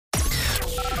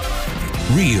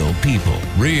Real people,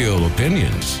 real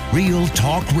opinions, real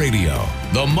talk radio.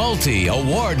 The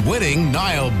multi-award-winning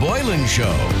Niall Boylan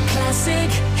Show.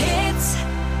 Classic hits.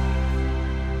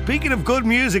 Speaking of good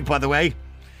music, by the way,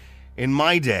 in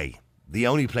my day, the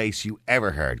only place you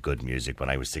ever heard good music when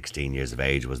I was 16 years of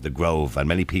age was the Grove, and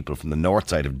many people from the north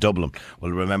side of Dublin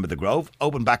will remember the Grove.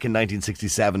 Opened back in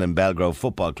 1967 in Belgrove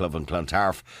Football Club in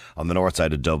Clontarf on the north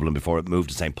side of Dublin before it moved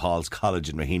to St Paul's College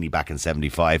in Raheny back in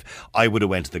 75. I would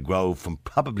have went to the Grove from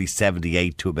probably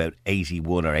 78 to about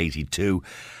 81 or 82,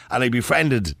 and I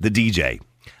befriended the DJ.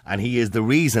 And he is the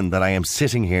reason that I am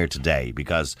sitting here today,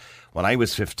 because when I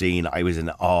was 15, I was in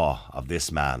awe of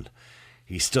this man.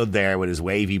 He stood there with his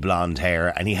wavy blonde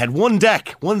hair, and he had one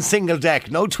deck, one single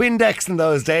deck, no twin decks in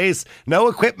those days, no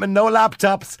equipment, no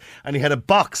laptops, and he had a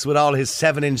box with all his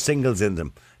 7-inch singles in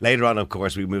them. Later on, of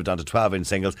course, we moved on to 12-inch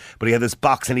singles, but he had this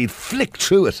box and he'd flick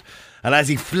through it. And as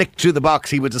he flicked through the box,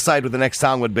 he would decide what the next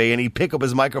song would be, and he'd pick up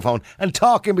his microphone and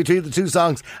talk in between the two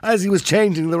songs as he was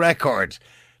changing the record.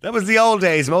 That was the old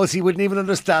days. Most he wouldn't even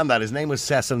understand that. His name was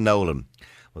Cecil Nolan.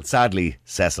 Well, sadly,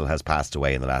 Cecil has passed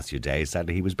away in the last few days.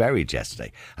 Sadly, he was buried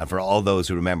yesterday. And for all those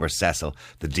who remember Cecil,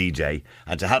 the DJ,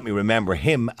 and to help me remember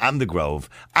him and the Grove,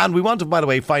 and we want to, by the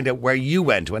way, find out where you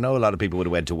went to. I know a lot of people would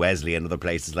have went to Wesley and other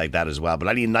places like that as well, but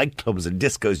any nightclubs and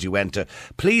discos you went to,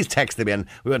 please text them in.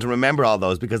 We want to remember all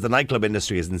those, because the nightclub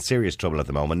industry is in serious trouble at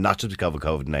the moment, not just because of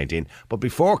COVID-19, but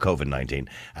before COVID-19,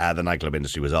 the nightclub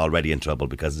industry was already in trouble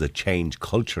because of the change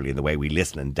culturally in the way we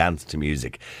listen and dance to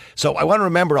music. So I want to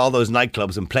remember all those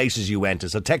nightclubs and places you went to,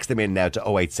 so text them in now to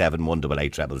 087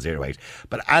 188 0008.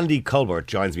 But Andy Colbert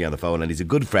joins me on the phone, and he's a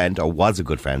good friend, or was a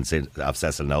good friend, of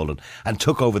Cecil Nolan, and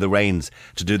took over the reins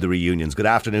to do the reunions. Good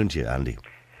afternoon to you, Andy.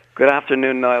 Good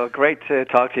afternoon, Niall. Great to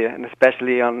talk to you, and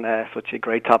especially on such a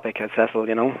great topic as Cecil,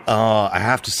 you know. Oh, I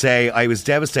have to say, I was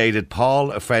devastated.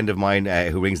 Paul, a friend of mine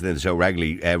who rings in the show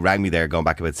regularly, rang me there going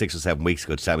back about 6 or 7 weeks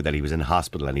ago to tell me that he was in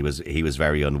hospital and he was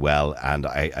very unwell, and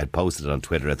I had posted it on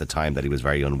Twitter at the time that he was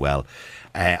very unwell.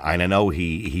 And I know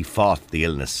he fought the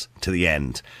illness to the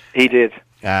end. He did.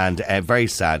 And very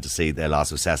sad to see the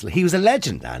loss of Cecil. He was a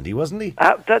legend, Andy, wasn't he?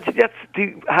 I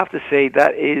have to say,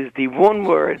 that is the one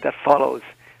word that follows,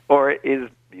 or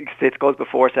it goes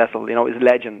before Cecil, you know, is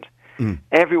legend.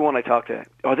 Everyone I talk to,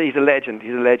 he's a legend,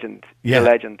 he's a legend, he's a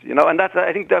legend, you know, and that's,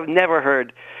 I think I've never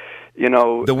heard, you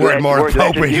know, the word more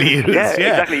appropriately used. Yeah,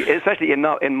 exactly, especially in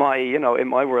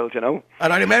my world, you know.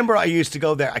 And I remember I used to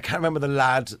go there. I can't remember the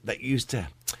lad that used to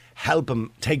help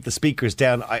him take the speakers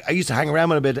down. I used to hang around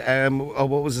with him a bit.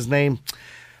 What was his name?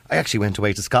 I actually went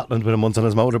away to Scotland with him once on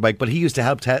his motorbike, but he used to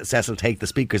help Cecil take the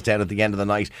speakers down at the end of the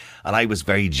night, and I was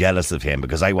very jealous of him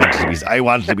because I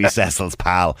wanted to be Cecil's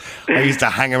pal. I used to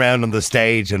hang around on the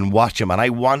stage and watch him,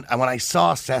 and when I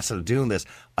saw Cecil doing this,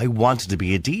 I wanted to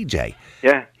be a DJ.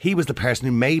 Yeah, he was the person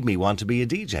who made me want to be a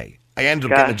DJ. I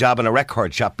ended up getting a job in a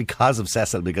record shop because of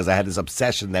Cecil, because I had this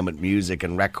obsession then with music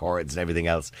and records and everything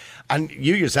else. And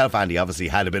you yourself, Andy, obviously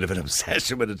had a bit of an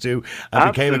obsession with it too,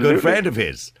 and became a good friend of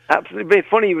his. Absolutely. It's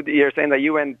funny you're saying that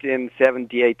you went in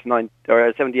 78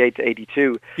 to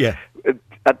 82. Yeah.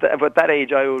 At that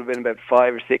age, I would have been about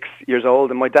 5 or 6 years old,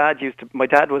 and my dad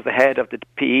was the head of the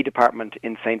PE department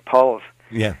in St Paul's.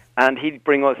 Yeah. And he'd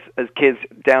bring us as kids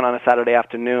down on a Saturday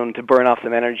afternoon to burn off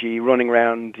some energy, running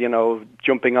around, you know,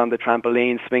 jumping on the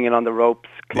trampoline, swinging on the ropes,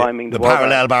 climbing the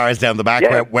parallel bars down the back,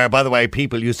 where, by the way,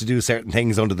 people used to do certain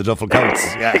things under the duffel coats.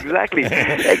 Yeah. Exactly.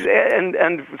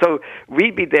 and so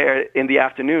we'd be there in the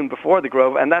afternoon before the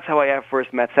Grove, and that's how I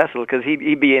first met Cecil, because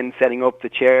he'd be in setting up the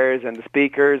chairs and the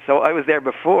speakers. So I was there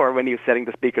before when he was setting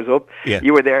the speakers up. Yeah.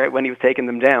 You were there when he was taking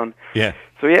them down. Yeah.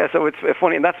 So it's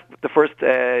funny, and that's the first,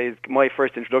 my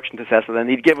first introduction to Cecil, and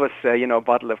he'd give us, a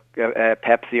bottle of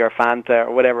Pepsi or Fanta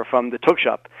or whatever from the tuck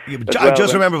shop. I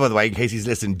just remember, by the way, in case he's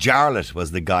listening, Jarlath was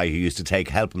the guy who used to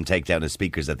help him take down his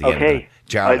speakers at the end. Okay,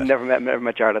 I've never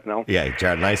met Jarlath, no. Yeah,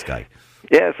 Jarlath, nice guy.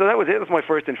 Yeah, so that was it. That was my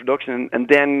first introduction, and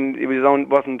then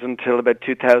wasn't until about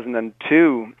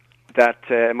 2002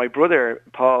 that my brother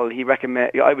Paul, he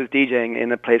recommended. I was DJing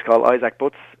in a place called Isaac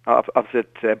Butts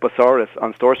opposite Busaurus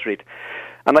on Store Street.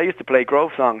 And I used to play Grove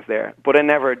songs there, but I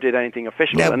never did anything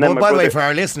official. Now, and then by the way, for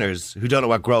our listeners who don't know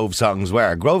what Grove songs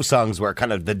were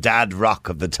kind of the dad rock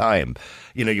of the time.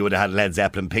 You know, you would have had Led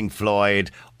Zeppelin, Pink Floyd,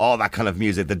 all that kind of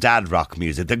music, the dad rock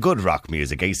music, the good rock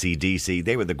music, AC/DC,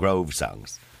 they were the Grove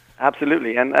songs.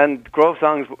 Absolutely, and Grove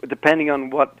songs, depending on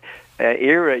what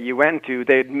era you went to,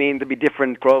 they'd mean there'd be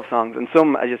different Grove songs. And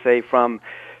some, as you say, from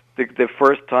the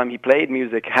first time he played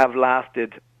music have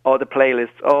lasted the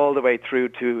playlists all the way through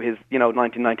to his,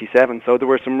 1997. So there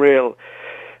were some real,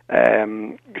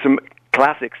 some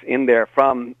classics in there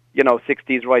from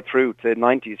 '60s right through to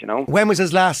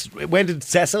 '90s. When did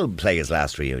Cecil play his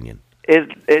last reunion?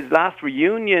 His last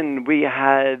reunion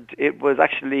it was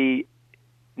actually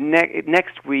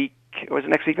next week. Or was it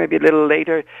next week? Maybe a little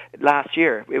later. Last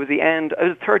year, it was the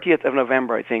 30th of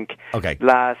November, I think. Okay.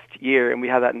 Last year, and we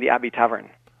had that in the Abbey Tavern.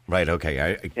 Right.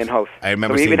 Okay. In Howth. I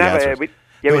remember seeing that.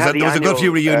 There was a good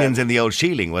few reunions in the old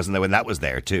Sheeling, wasn't there, when that was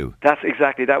there too? That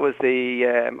was the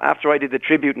after I did the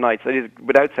tribute nights. I did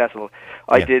without Cecil.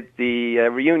 I did the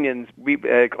reunions.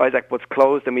 Isaac Butts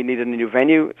closed, and we needed a new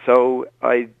venue. So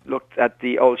I looked at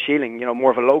the old Sheeling,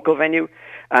 more of a local venue,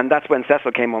 and that's when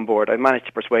Cecil came on board. I managed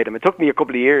to persuade him. It took me a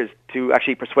couple of years to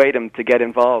actually persuade him to get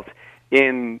involved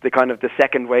in the kind of the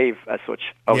second wave as such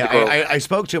of the Grove. I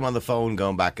spoke to him on the phone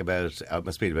going back about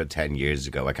 10 years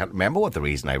ago. I can't remember what the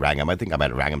reason I rang him. I think I might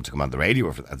have rang him to come on the radio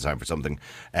at the time for something.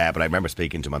 But I remember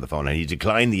speaking to him on the phone, and he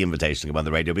declined the invitation to come on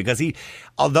the radio because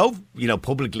although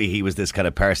publicly he was this kind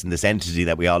of person, this entity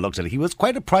that we all looked at, he was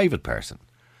quite a private person.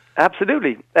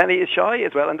 Absolutely. And he is shy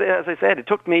as well. And as I said, it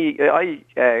took me, I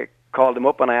called him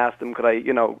up and I asked him, could I,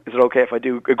 is it okay if I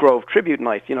do a Grove tribute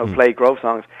night, play Grove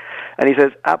songs? And he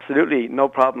says, absolutely, no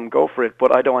problem, go for it,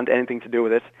 but I don't want anything to do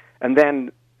with it. And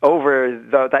then over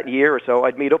that year or so,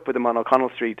 I'd meet up with him on O'Connell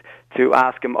Street to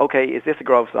ask him, okay, is this a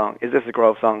Grove song? Is this a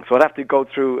Grove song? So I'd have to go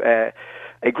through a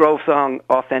Grove song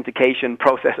authentication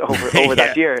process over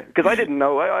that year, because I didn't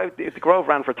know. The Grove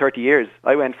ran for 30 years.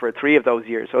 I went for 3 of those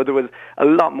years, so there was a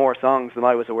lot more songs than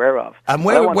I was aware of. And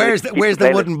where's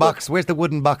the wooden box? Where's the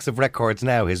wooden box of records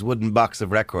now? His wooden box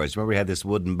of records. Remember, he had this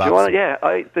wooden box.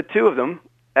 The 2 of them.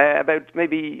 About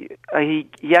maybe he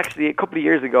actually a couple of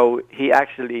years ago he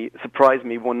actually surprised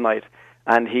me one night,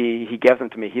 and he gave them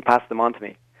to me. He passed them on to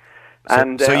me.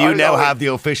 So you now have the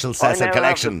official Cecil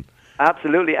collection.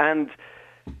 Absolutely. And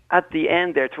at the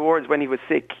end there, towards when he was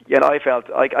sick, I felt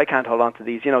I can't hold on to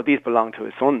these. These belong to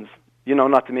his sons.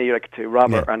 Not to me, like to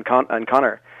Robert and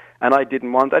Connor. And I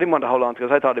didn't want to hold on to it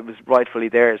because I thought it was rightfully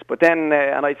theirs. But then,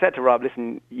 and I said to Rob,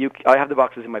 listen, I have the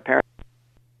boxes in my parents.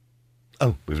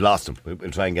 Oh, we've lost him.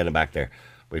 We'll try and get him back there.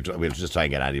 We'll just try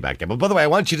and get Andy back there. But by the way, I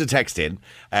want you to text in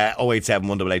 087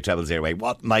 188 0008.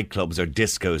 What nightclubs or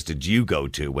discos did you go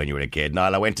to when you were a kid?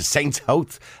 Niall, I went to Saints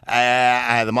Howth,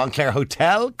 the Montclair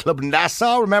Hotel, Club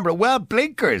Nassau, remember it well,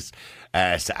 Blinkers.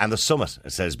 And the Summit,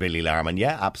 says Billy Larman.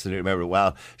 Yeah, absolutely remember it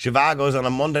well. Chivago's on a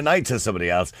Monday night, says somebody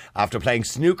else, after playing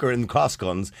snooker in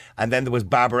Crossguns. And then there was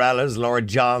Barbarella's, Lord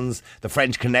John's, the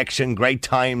French Connection, great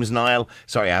times, Niall.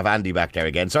 Sorry, I have Andy back there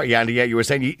again. Sorry, Andy, you were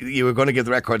saying you were going to give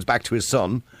the records back to his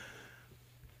son,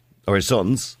 or his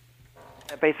sons.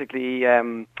 Basically,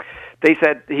 they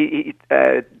said he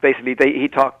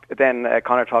talked. Then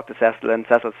Connor talked to Cecil, and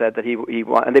Cecil said that he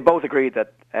and they both agreed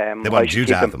that they wanted you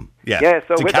to have them. Yeah.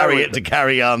 So to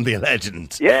carry on the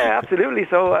legend. Yeah, absolutely.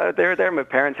 So they're at my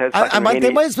parents' house.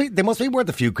 They must be worth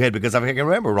a few quid, because if I can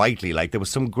remember rightly, like there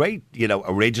was some great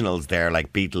originals there,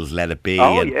 like Beatles, Let It Be.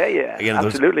 Oh yeah,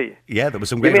 absolutely. There was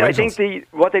some great originals. I think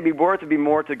what they'd be worth would be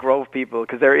more to Grove people,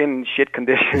 because they're in shit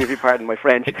condition, if you pardon my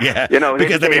French. Yeah,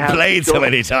 because they've been played so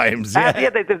many times.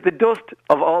 The dust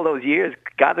of all those years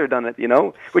gathered on it,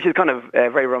 which is kind of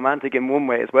very romantic in one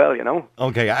way as well,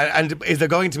 Okay, and is there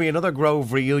going to be another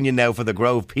Grove reunion now for the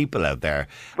Grove people out there?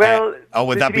 Well,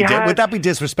 would that be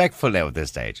disrespectful now at this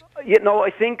stage?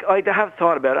 I think I have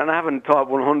thought about it, and I haven't thought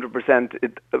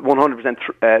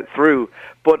 100% through,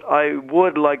 but I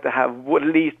would like to have at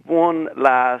least one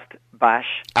last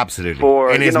bash. Absolutely.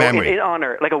 For, in his memory. In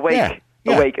honour, like a wake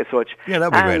as such. Yeah,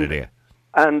 that'd be a great idea.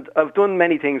 And I've done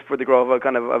many things for the Grove. I've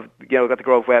got the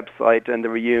Grove website and the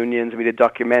reunions. We did a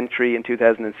documentary in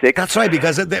 2006. That's right,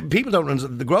 because people don't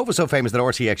understand. The Grove was so famous that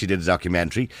RT actually did a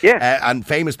documentary. Yeah. And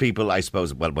famous people, I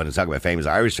suppose, well, when it's talking about famous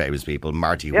Irish famous people,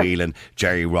 Marty Whelan,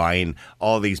 Jerry Ryan,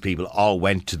 all these people all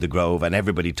went to the Grove, and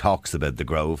everybody talks about the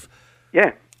Grove.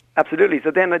 Yeah, absolutely.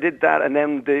 So then I did that, and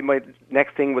then my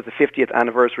next thing was the 50th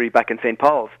anniversary back in St.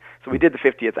 Paul's. So we did the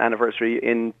 50th anniversary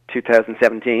in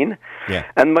 2017. Yeah.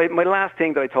 And my last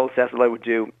thing that I told Cecil I would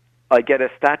do, I get a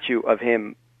statue of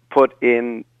him put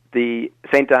in the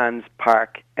St. Anne's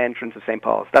Park entrance of St.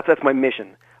 Paul's. That's my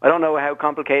mission. I don't know how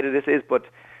complicated this is, but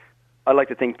I like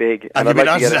to think big. Have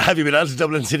you been on to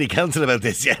Dublin City Council about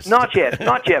this yet? Not yet.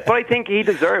 But I think he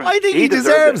deserves it. I think he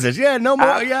deserves it. Yeah, no more.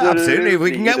 Absolutely. If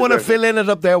we can get one of Phil Innit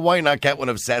up there, why not get one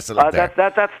of Cecil up there?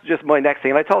 That's just my next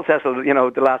thing. And I told Cecil,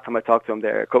 the last time I talked to him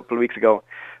there a couple of weeks ago,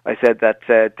 I said that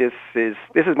this is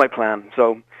my plan.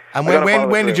 So. And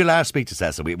when did you last speak to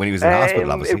Cecil? When he was in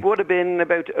hospital, obviously? It would have been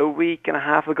about a week and a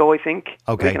half ago, I think.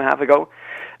 Okay. A week and a half ago.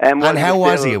 And how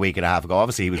was he a week and a half ago?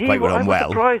 Obviously, he was quite unwell. I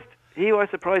was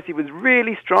surprised. He was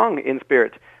really strong in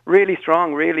spirit. really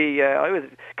strong. Really,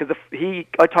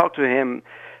 I talked to him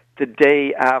the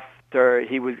day after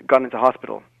he was gone into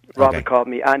hospital. Rob had called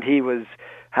me, and he was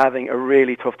having a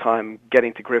really tough time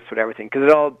getting to grips with everything because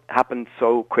it all happened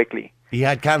so quickly. He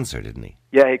had cancer, didn't he?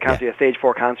 Yeah, he had cancer, yeah, stage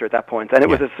 4 cancer at that point, and it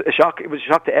was a shock. It was a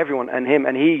shock to everyone, and him,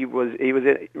 and he was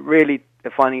really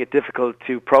finding it difficult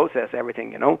to process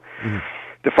everything.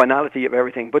 The finality of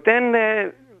everything. But then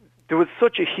there was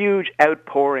such a huge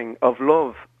outpouring of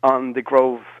love on the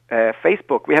Grove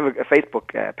Facebook. We have a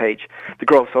Facebook page, the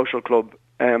Grove Social Club,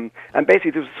 and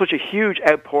basically there was such a huge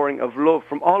outpouring of love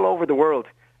from all over the world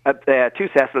to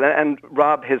Cecil, and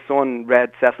Rob, his son,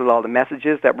 read Cecil all the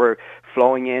messages that were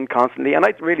flowing in constantly, and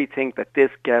I really think that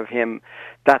this gave him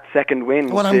that second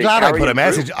win. Well, I'm glad I put a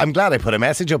message. I'm glad I put a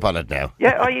message up on it now.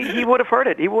 Yeah, he would have heard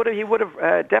it. He would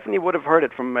have definitely would have heard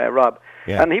it from Rob.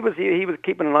 Yeah. And he was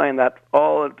keeping an eye on that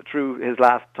all through his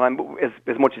last time,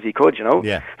 as much as he could,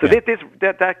 Yeah. So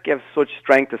that gives such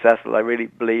strength to Cecil, I really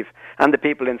believe, and the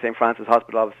people in St. Francis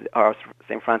Hospital, obviously, or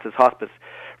St. Francis Hospice,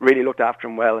 really looked after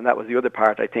him well, and that was the other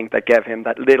part, I think, that gave him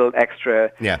that little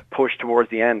extra push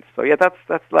towards the end. So yeah, that's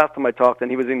the last time I talked,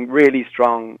 and he was in really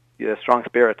strong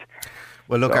spirit.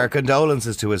 Well, look, our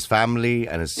condolences to his family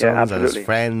and his sons and his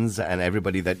friends and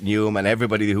everybody that knew him and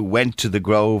everybody who went to the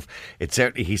Grove.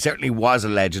 He certainly was a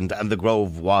legend, and the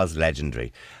Grove was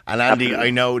legendary. And Andy,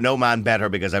 I know no man better,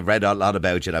 because I've read a lot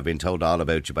about you and I've been told all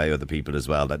about you by other people as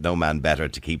well, that no man better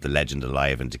to keep the legend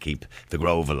alive and to keep the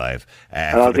Grove alive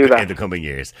in the coming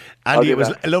years. Andy, it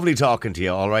was lovely talking to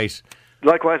you, all right?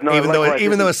 Likewise, no.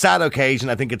 Even though a sad occasion,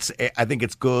 I think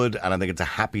it's good, and I think it's a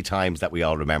happy times that we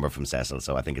all remember from Cecil.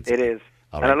 So I think it is.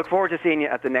 And I look forward to seeing you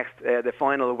at the next, the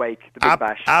final wake, the big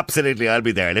bash. Absolutely, I'll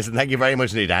be there. Listen, thank you very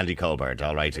much indeed, Andy Colbert.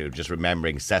 All right, just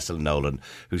remembering Cecil Nolan,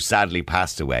 who sadly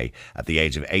passed away at the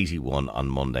age of 81 on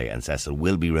Monday. And Cecil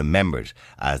will be remembered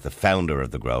as the founder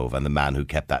of the Grove and the man who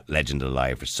kept that legend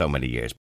alive for so many years.